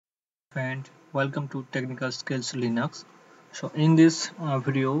And welcome to Technical Skills Linux. So in this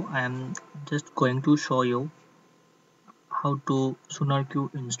video I am just going to show you how to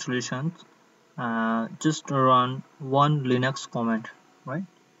SonarQube installations just run one Linux command, right?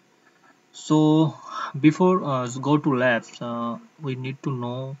 So before go to labs, we need to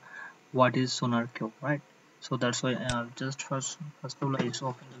know what is SonarQube, right? So that's why just first of all I just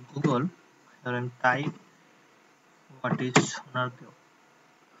open the Google here and type what is SonarQube.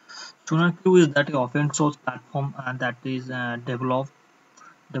 SonarQube is that open source platform that is developed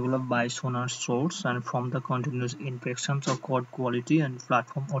by Sonar Source and from the continuous inspections of code quality and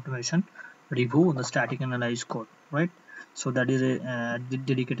platform automation review the static analyze code, right? So that is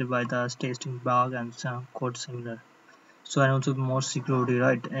dedicated by the testing bug and code similar. So and also more security,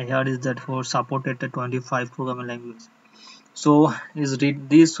 right? Here is that for supported the 25 programming language. So this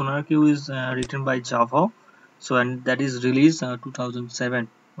SonarQube is written by Java. So and that is released 2007,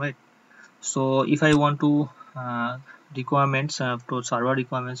 right? So if I want to requirements to server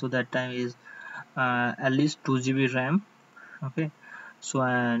requirements, so that time is at least 2 GB RAM. Okay, so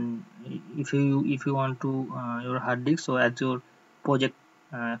and if you want to your hard disk, so as your project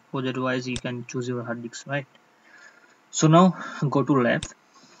wise you can choose your hard disk, right? So now go to lab.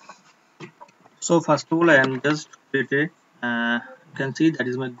 So first of all I am just created, you can see that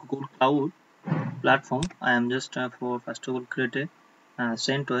is my Google Cloud platform. I am just for first of all created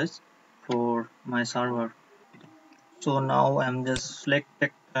CentOS for my server. So now I'm just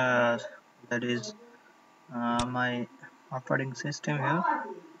selected that is my operating system here.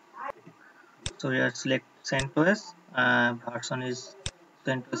 So here select CentOS, version is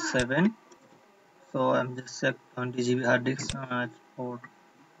CentOS 7. So I'm just set 20 GB hard disk for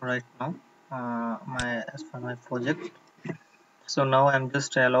right now, my as per my project. So now I'm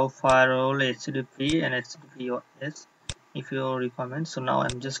just allow firewall HTTP and HTTPS if you requirement. So now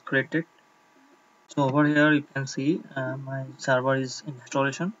I'm just created. So over here you can see my server is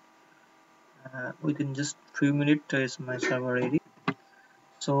installation. Within just few minutes is my server ready.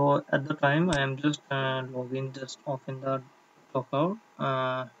 So at the time I am just login, just open the Docker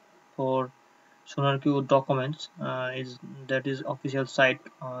for SonarQube documents, is that is official site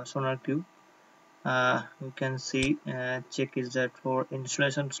SonarQube. You can see check is that for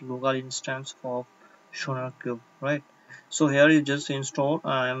installations local instance of SonarQube, right? So here you just install,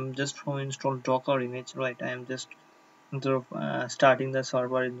 I am just from install Docker image, right? I am just instead of starting the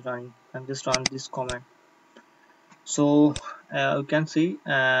server is running, I'm just run this command. So you can see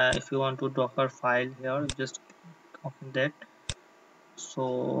if you want to Docker file here, just open that.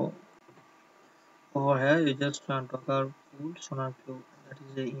 So over here you just run Docker pool SonarQube, that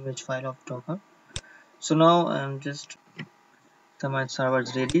is the image file of Docker. So now I'm just, so my server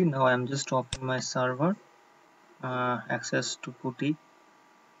is ready. Now I'm just open my server, access to putty,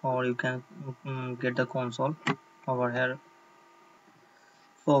 or you can get the console over here.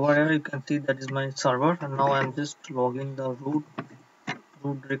 So over here you can see that is my server, and now I'm just logging the root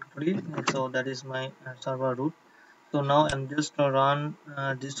directory. So that is my server root. So now I'm just run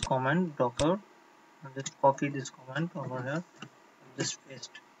this command docker, and just copy this command over here and just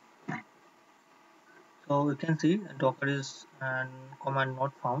paste. So you can see docker is command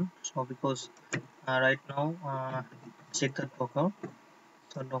not found. So because right now check the docker,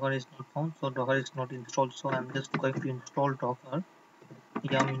 so docker is not found, so docker is not installed. So I'm just going to install docker.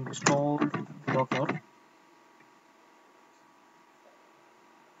 Yum install docker.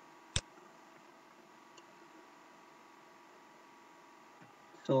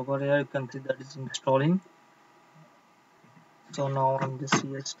 So over here you can see that is installing. So now I'm just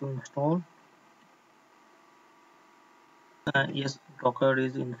ch to install. Yes, docker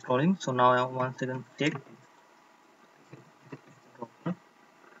is installing. So now I once again check docker.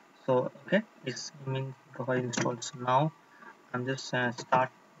 So okay, it's means docker installed. So now I'm just start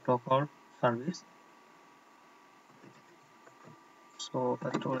docker service. So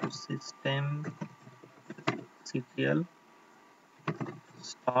first of all system ctl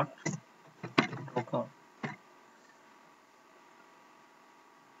start docker.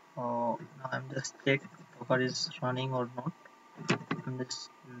 Now I'm just check docker is running or not. I'm just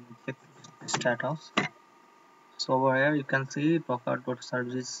check status. So over here you can see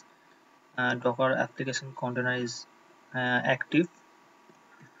docker.service docker application container is active.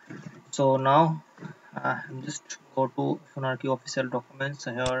 So now I'm just go to SonarQube official documents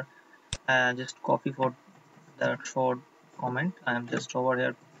here, just copy for that short comment. I'm just over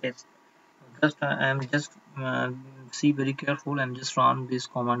here paste. Just I'm just see very careful. I'm just run this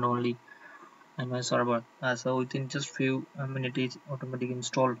command only in my server. So within just few minutes it's automatically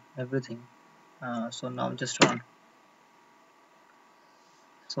installed everything. So now just run.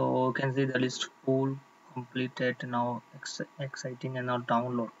 So you can see the list full completed. Now exciting and now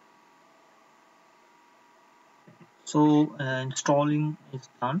download. So installing is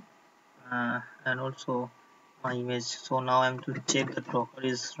done, and also my image. So now I'm to check the Docker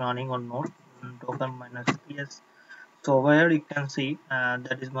is running or not. Docker minus yes. So over here you can see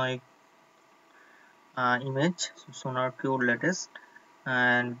that is my image. So SonarQube latest,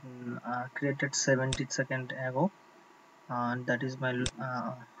 and created 70 seconds ago, and that is my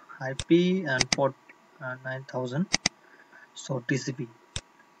IP and port 9000. So TCP.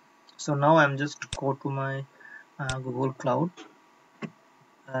 So now I'm just go to my Google Cloud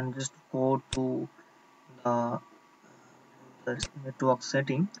and just go to the network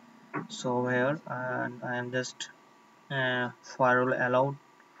setting. So here, and I am just firewall allowed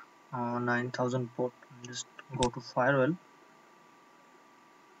 9000 port. Just go to firewall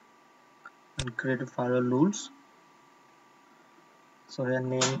and create a firewall rules. So here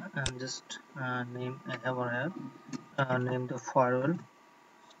name, and just name I have over here, name the firewall.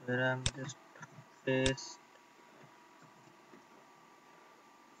 So here I'm just paste.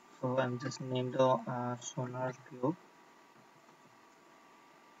 So I'm just name the SonarQube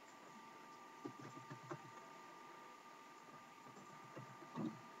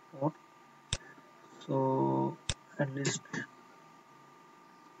port. So at least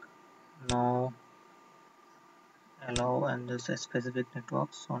now allow and just a specific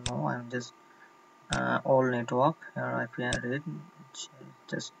network. So now I'm just all network here IP read,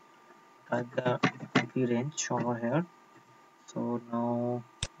 just type the IP range over here. So now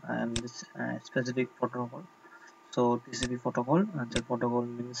I am this specific protocol. So TCP protocol, and the protocol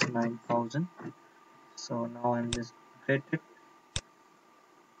means 9000. So now I'm just created.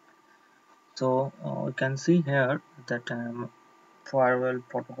 So you can see here that firewall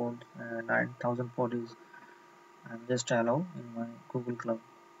protocol 9000 port is I'm just allow in my Google Cloud.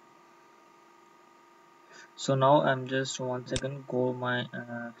 So now I'm just one second go my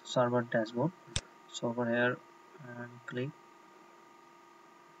server dashboard. So over here and click.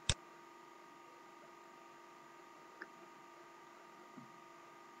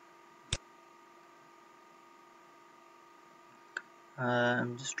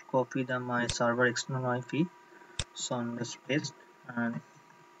 I'm just copy my server external IP. So I'm just paste and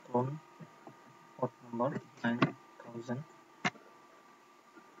clone port number 9000.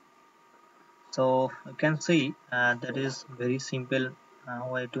 So you can see that is very simple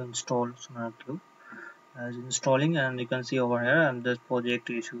way to install SonarQube. As installing, and you can see over here and the project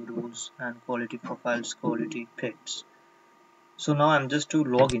issue rules and quality profiles, quality facts. So now I'm just to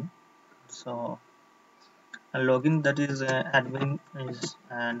login. So a login, that is admin is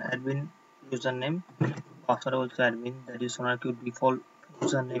an admin username, password also admin, that is SonarQube default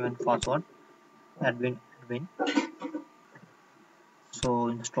username and password admin. So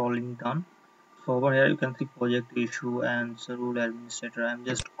installing done. So over here you can see project issue and the rule administrator. I'm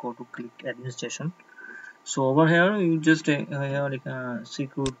just go to click administration. So over here you just here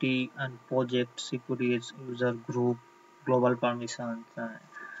security and project security is user group global permissions,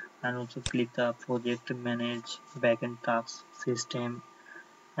 and also click the project manage backend tasks system,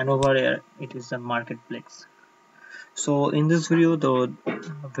 and over here it is the marketplace. So in this video, the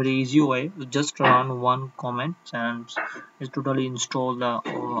very easy way, just run one comment and it's totally install the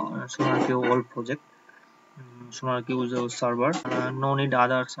SonarQube whole project. SonarQube server. No need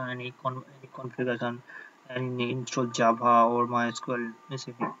others any configuration, any install Java or MySQL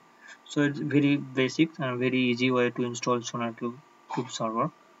basically. So it's very basic and very easy way to install SonarQube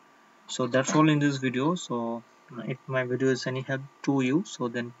server. So that's all in this video. So if my video is any help to you, so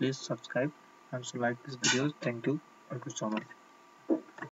then please subscribe and so like this video. Thank you so much.